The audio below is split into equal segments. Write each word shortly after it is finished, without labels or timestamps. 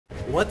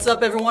What's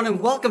up everyone and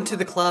welcome to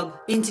the club.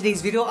 In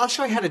today's video I'll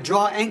show you how to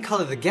draw and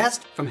color the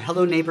guest from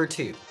Hello Neighbor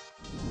 2.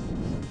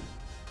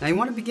 Now you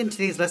want to begin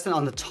today's lesson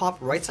on the top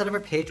right side of our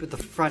page with the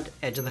front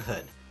edge of the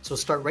hood. So we'll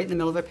start right in the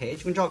middle of our page.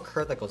 We're going to draw a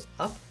curve that goes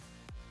up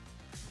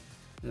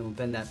and then we'll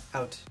bend that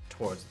out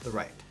towards the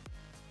right.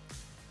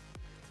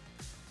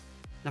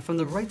 Now from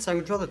the right side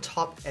we'll draw the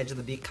top edge of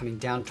the beak coming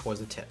down towards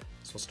the tip.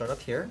 So we'll start up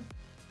here,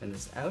 bend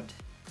this out,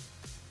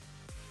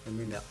 and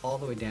bring that all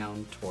the way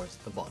down towards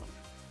the bottom.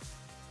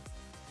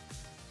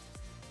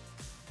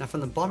 Now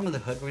from the bottom of the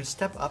hood, we're going to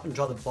step up and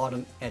draw the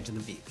bottom edge of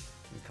the beak.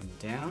 We come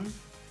down, and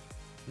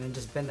then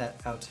just bend that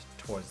out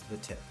towards the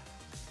tip.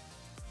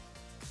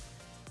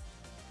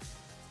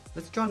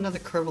 Let's draw another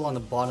curve along the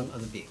bottom of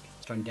the beak.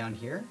 Starting down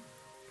here,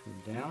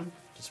 come down,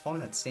 just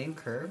following that same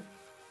curve.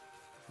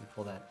 We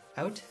pull that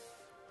out,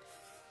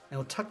 and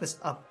we'll tuck this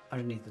up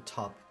underneath the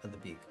top of the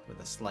beak with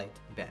a slight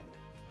bend.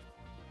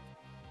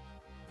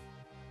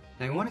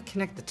 Now you want to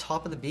connect the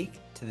top of the beak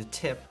to the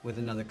tip with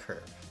another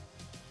curve.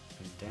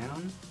 Come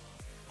down,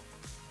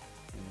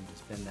 and then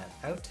just bend that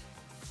out,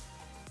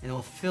 and it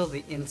will fill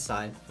the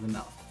inside of the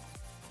mouth.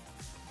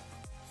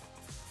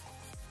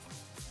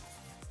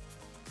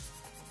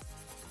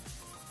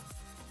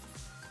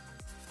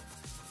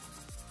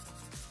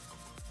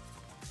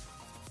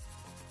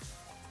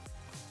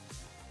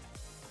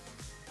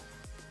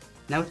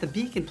 Now with the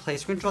beak in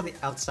place, we're going to draw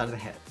the outside of the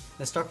head.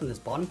 Let's start from this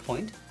bottom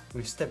point.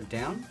 We step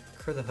down,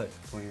 curve the hood,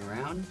 going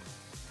around, and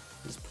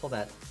just pull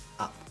that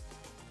up.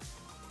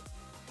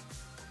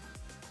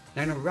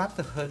 Now I'm going to wrap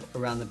the hood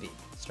around the beak,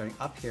 starting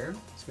up here.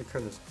 So we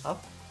curve this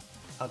up,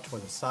 out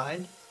toward the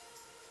side,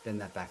 bend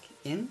that back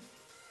in,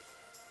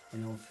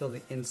 and it will fill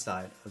the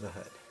inside of the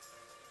hood.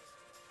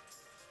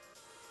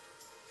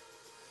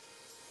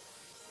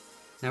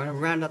 Now I'm going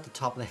to round out the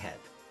top of the head.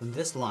 From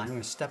this line, we're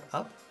going to step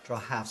up, draw a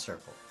half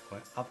circle,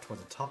 going up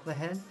toward the top of the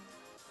head.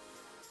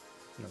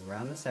 I'm going to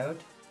round this out,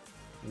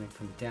 and then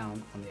come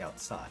down on the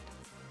outside.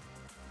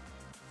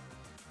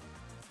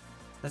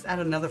 Let's add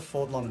another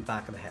fold along the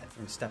back of the head. We're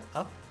going to step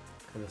up,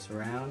 curve this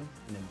around,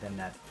 and then bend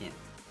that in.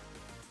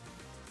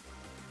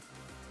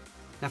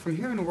 Now from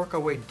here we're going to work our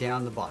way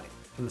down the body.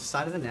 From the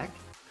side of the neck,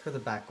 curve the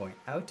back going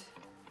out,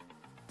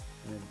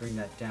 and then bring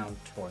that down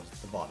towards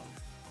the bottom.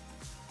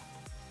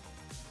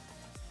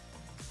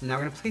 Now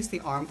we're going to place the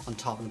arm on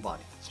top of the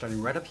body.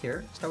 Starting right up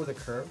here, start with a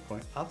curve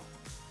going up,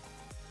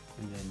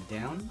 and then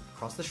down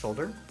across the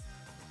shoulder. And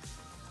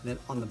then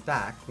on the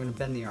back, we're going to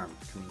bend the arm,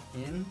 coming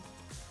in,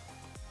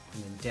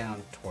 and then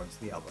down towards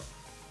the elbow.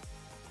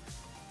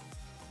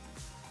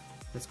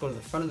 Let's go to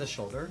the front of the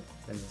shoulder,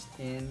 bend this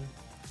in,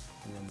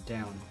 and then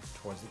down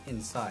towards the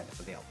inside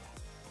of the elbow.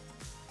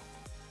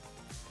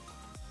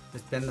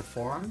 Let's bend the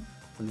forearm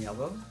from the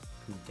elbow,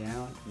 come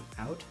down and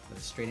out with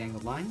a straight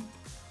angled line.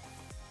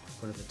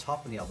 Go to the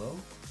top of the elbow,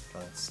 draw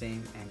that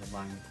same angled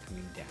line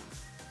coming down.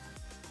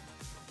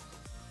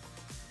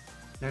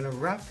 Now I'm going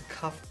to wrap the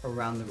cuff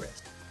around the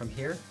wrist. From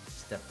here,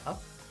 step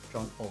up,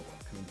 draw an oval,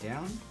 coming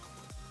down,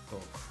 go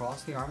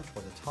across the arm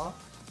toward the top,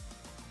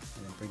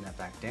 and then bring that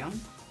back down.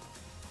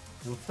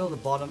 And we'll fill the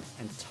bottom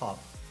and top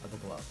of the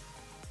glove.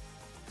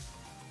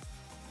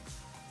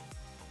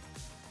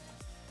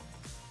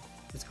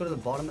 Let's go to the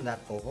bottom of that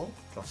oval,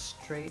 draw a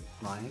straight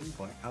line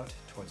going out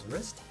towards the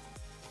wrist.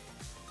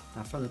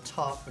 Now from the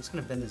top, we're just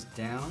going to bend this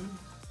down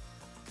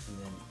and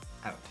then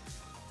out.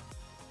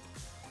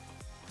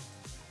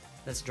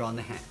 Let's draw in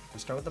the hand. We'll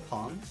start with the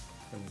palm,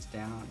 bring this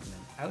down and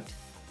then out.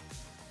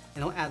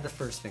 And I'll add the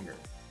first finger.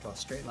 Draw a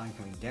straight line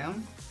coming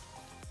down,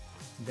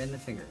 bend the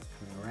finger,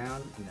 coming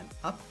around and then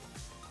up.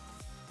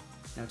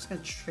 Now I'm just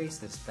going to trace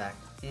this back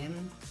in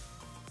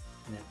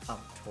and then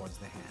up towards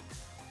the hand.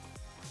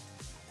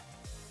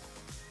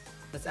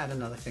 Let's add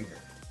another finger.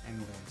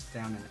 Angle this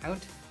down and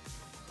out,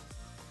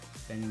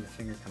 bending the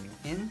finger coming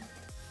in,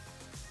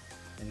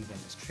 and again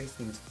just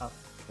tracing this up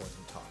towards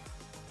the top.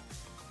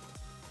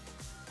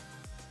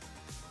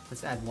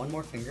 Let's add one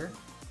more finger,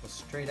 go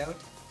straight out,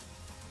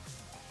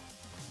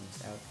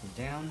 out and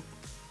down,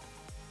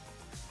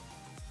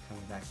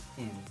 coming back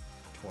in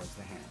towards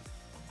the hand.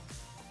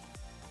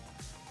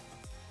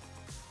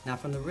 Now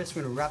from the wrist,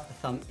 we're going to wrap the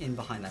thumb in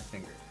behind that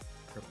finger.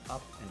 Curve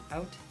up and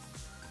out,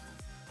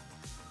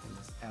 and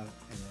this out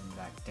and then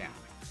back down.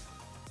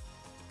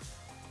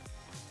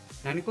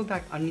 Now I'm going to go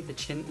back underneath the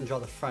chin and draw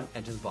the front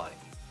edge of the body.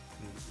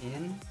 Coming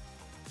in, and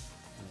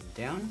then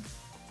down,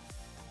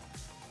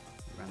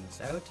 round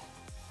this out,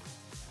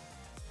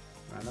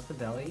 round up the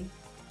belly, and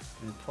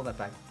then pull that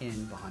back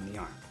in behind the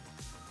arm.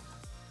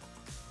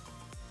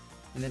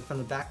 And then from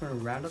the back, we're going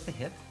to round up the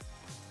hip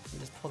and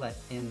just pull that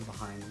in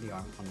behind the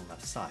arm on the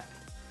left side.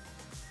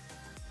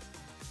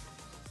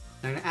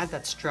 Now I'm going to add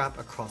that strap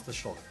across the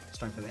shoulder,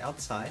 starting from the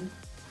outside,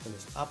 pull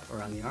this up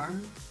around the arm,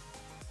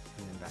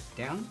 and then back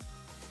down,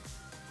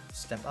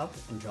 step up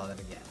and draw that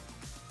again.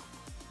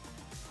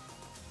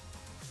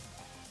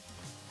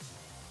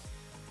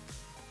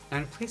 Now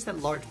I'm going to place that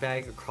large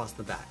bag across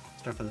the back,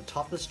 starting from the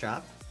top of the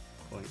strap,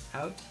 going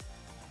out,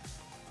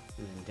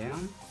 and then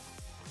down,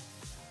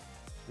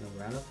 and then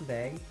round up the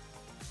bag,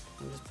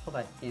 and just pull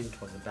that in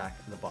towards the back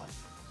of the body.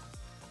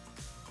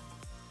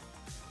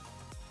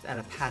 Let's add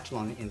a patch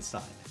along the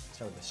inside.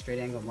 Start with a straight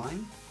angled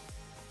line,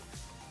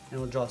 and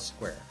we'll draw a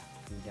square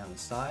coming down the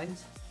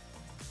sides.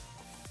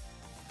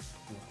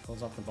 And we'll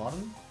close off the bottom,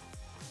 and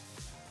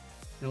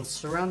we'll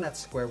surround that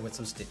square with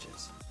some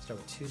stitches. Start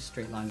with 2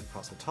 straight lines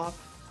across the top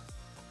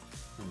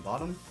and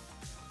bottom,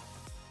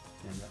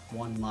 and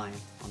 1 line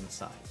on the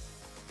side.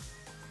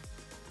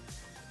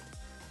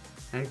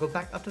 And go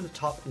back up to the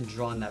top and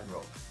draw on that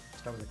rope.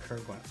 Start with a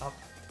curve going up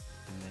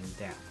and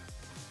then down.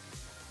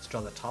 Let's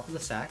draw the top of the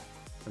sack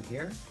from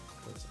here,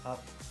 goes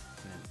up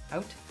and then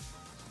out,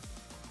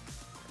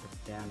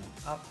 curve down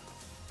and up,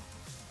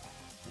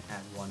 and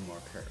add 1 more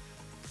curve.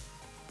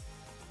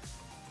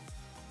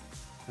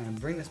 I'm going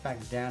to bring this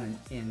back down and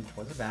in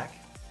towards the back.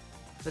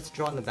 Let's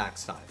draw on the back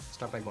side.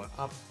 Start by going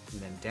up and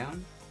then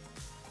down,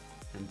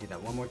 and do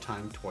that 1 more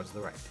time towards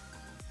the right.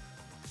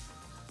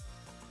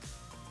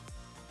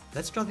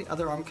 Let's draw the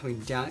other arm coming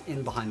down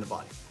in behind the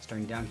body.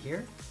 Starting down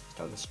here,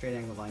 start with a straight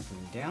angle line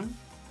coming down,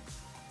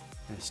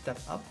 and a step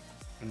up,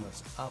 and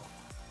goes up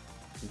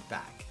and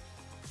back.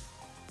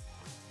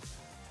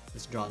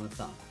 Let's draw on the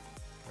thumb.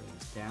 Curving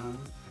this down,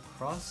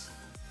 across,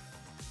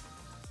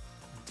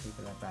 and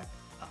taper that back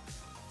up.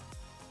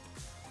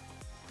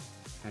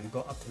 And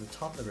go up to the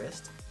top of the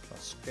wrist, draw a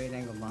straight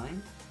angled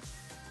line,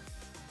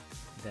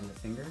 bend the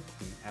finger,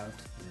 coming out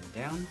and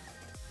then down, and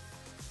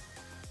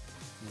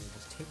then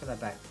just taper that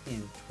back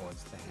in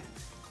towards the hand.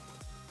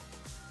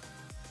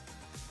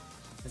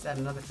 Let's add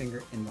another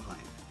finger in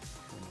behind,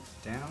 coming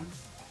down,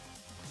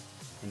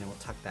 and then we'll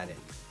tuck that in.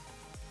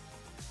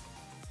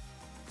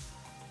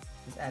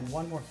 Let's add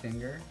 1 more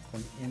finger,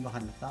 going in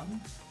behind the thumb,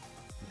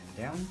 and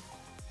then down,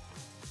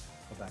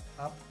 go back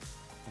up,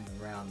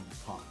 and around the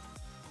palm.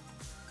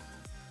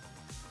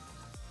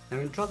 Now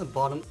I'm going to draw the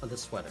bottom of the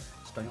sweater.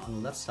 Starting on the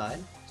left side,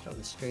 start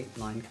with a straight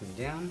line coming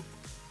down,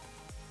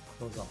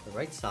 close off the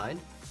right side,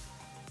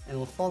 and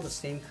we'll follow the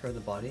same curve of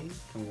the body,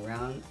 coming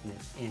around and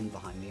then in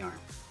behind the arm.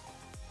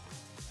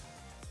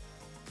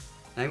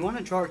 Now you want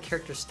to draw our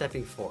character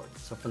stepping forward.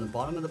 So from the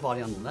bottom of the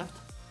body on the left,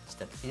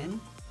 step in,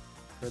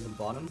 curve the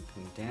bottom,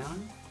 coming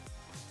down,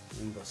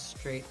 and go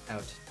straight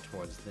out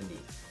towards the knee.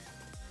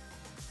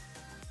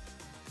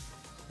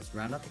 Let's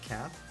round out the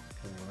calf,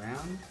 coming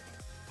around,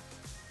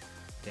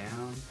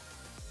 down,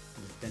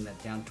 and just bend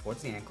that down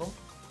towards the ankle.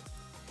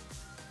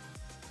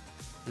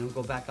 And we'll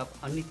go back up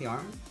underneath the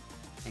arm,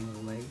 angle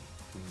the leg,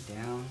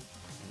 coming down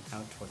and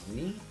out towards the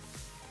knee.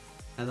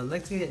 Now the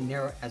leg's going to get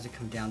narrow as we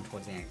come down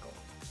towards the ankle.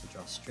 So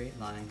draw a straight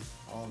line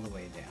all the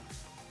way down.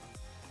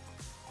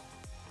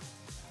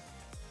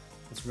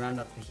 Let's round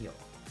up the heel,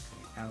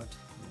 coming out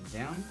and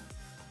then down.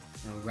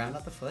 Now we'll round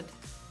out the foot,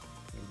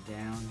 coming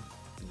down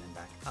and then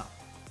back up.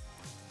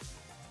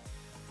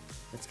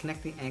 Let's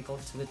connect the ankle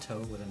to the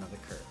toe with another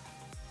curve.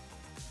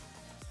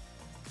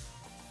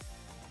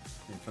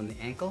 Then from the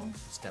ankle,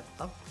 step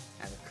up,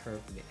 add a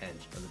curve to the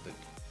edge of the boot.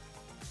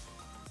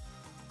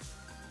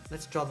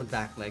 Let's draw the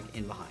back leg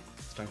in behind.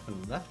 Starting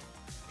from the left,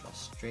 draw a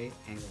straight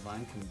angled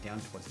line coming down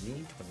towards the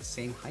knee, towards the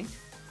same height.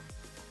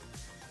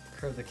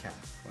 Curve the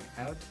calf,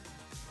 going out,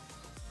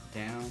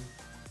 down,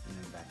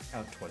 and then back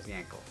out towards the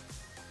ankle.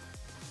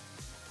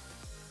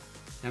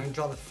 Now we're going to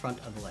draw the front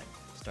of the leg.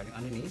 Starting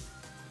underneath,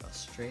 draw a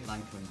straight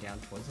line coming down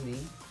towards the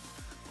knee.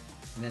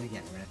 And then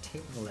again, we're going to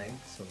taper the leg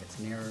so it gets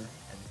nearer as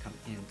we come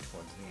in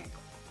towards the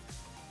ankle.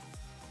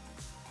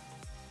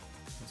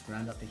 Let's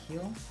round out the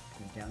heel,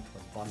 coming down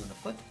towards the bottom of the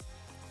foot.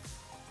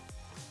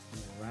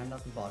 And we'll round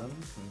out the bottom,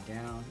 coming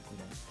down and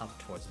then up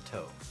towards the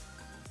toe.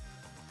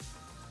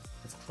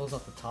 Let's close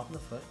off the top of the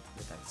foot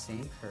with that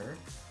same curve.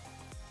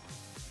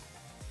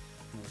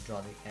 And we'll draw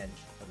the edge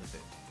of the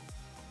boot.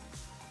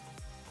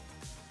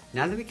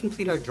 Now that we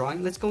complete our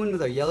drawing, let's go in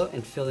with our yellow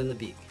and fill in the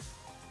beak.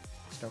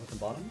 Start with the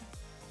bottom.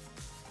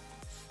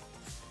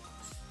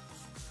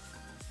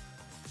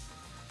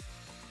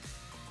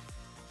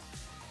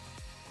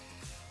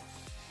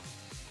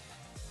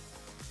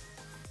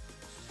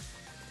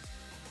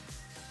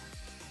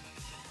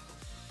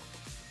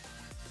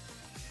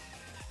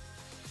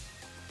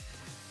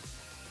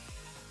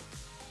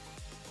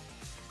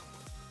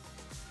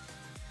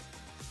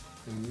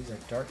 And use our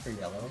darker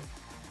yellow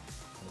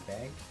for the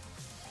bag.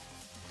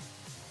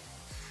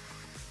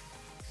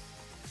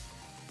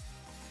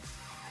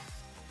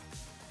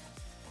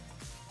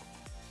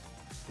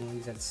 And we'll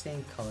use that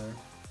same color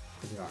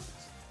for the arms.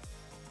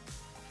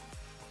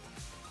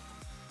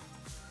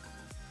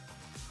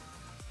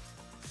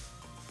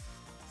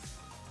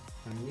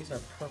 And we'll use our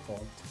purple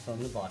to fill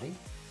in the body,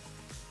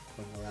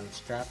 going around the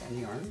strap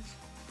and the arms.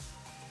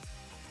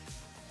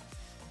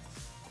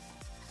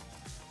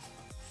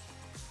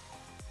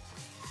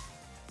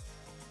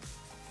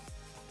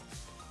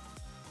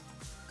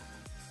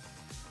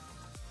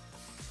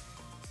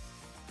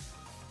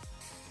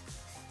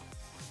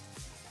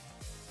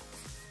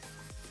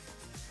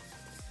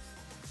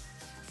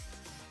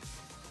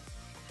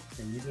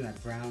 And using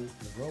that brown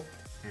for the rope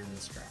and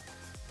the strap.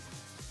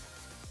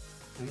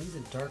 I'm going to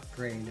use a dark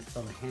gray to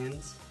fill the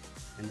hands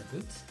and the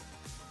boots.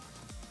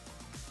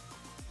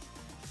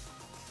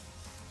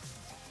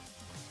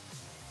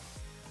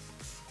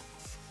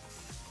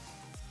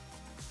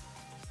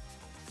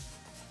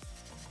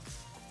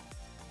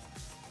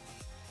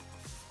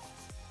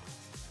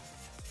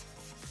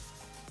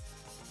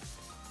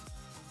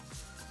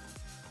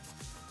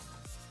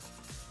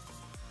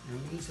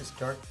 And we'll use this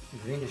dark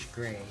greenish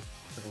gray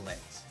for the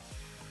legs.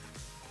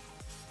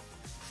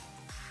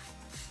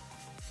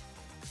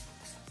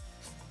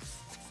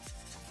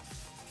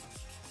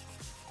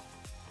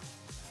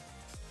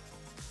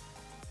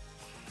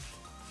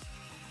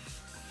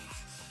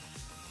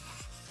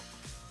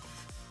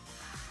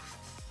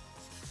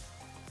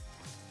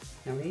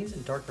 Now we use a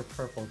darker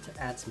purple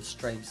to add some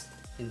stripes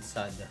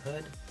inside the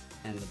hood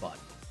and the body.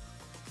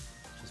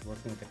 Just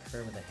working with the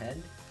curve of the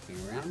head, going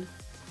around.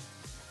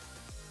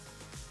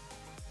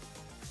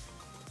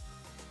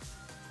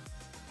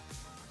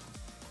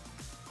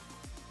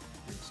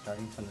 And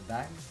starting from the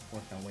back,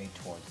 working our way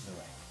towards the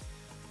right.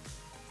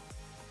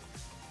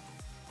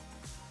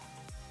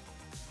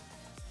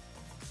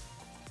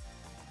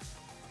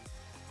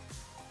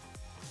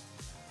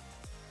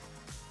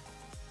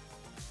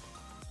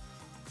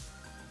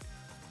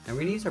 Now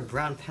we're going to use our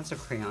brown pencil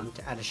crayon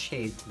to add a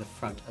shade to the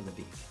front of the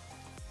beak.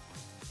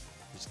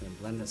 I'm just going to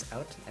blend this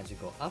out as you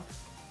go up.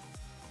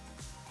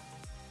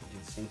 Do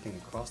the same thing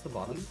across the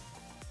bottom.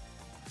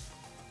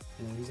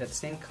 And we'll use that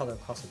same color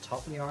across the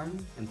top of the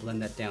arm and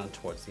blend that down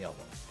towards the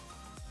elbow.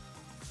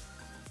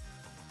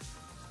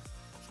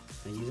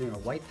 Now using our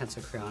white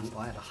pencil crayon,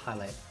 we'll add a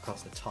highlight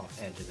across the top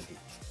edge of the beak.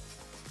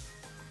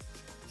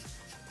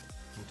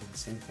 We'll do the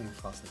same thing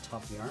across the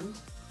top of the arm.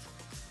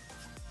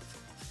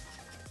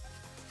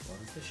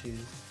 The shoes.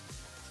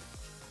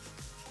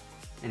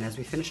 And as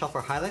we finish off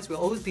our highlights, we'll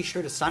always be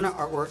sure to sign our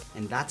artwork,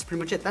 and that's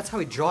pretty much it. That's how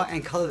we draw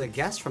and color the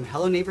guest from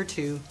Hello Neighbor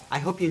 2. I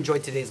hope you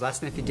enjoyed today's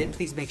lesson. If you did,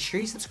 please make sure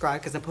you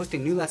subscribe because I'm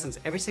posting new lessons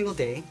every single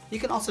day. You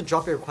can also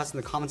drop your requests in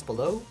the comments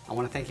below. I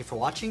want to thank you for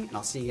watching, and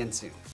I'll see you again soon.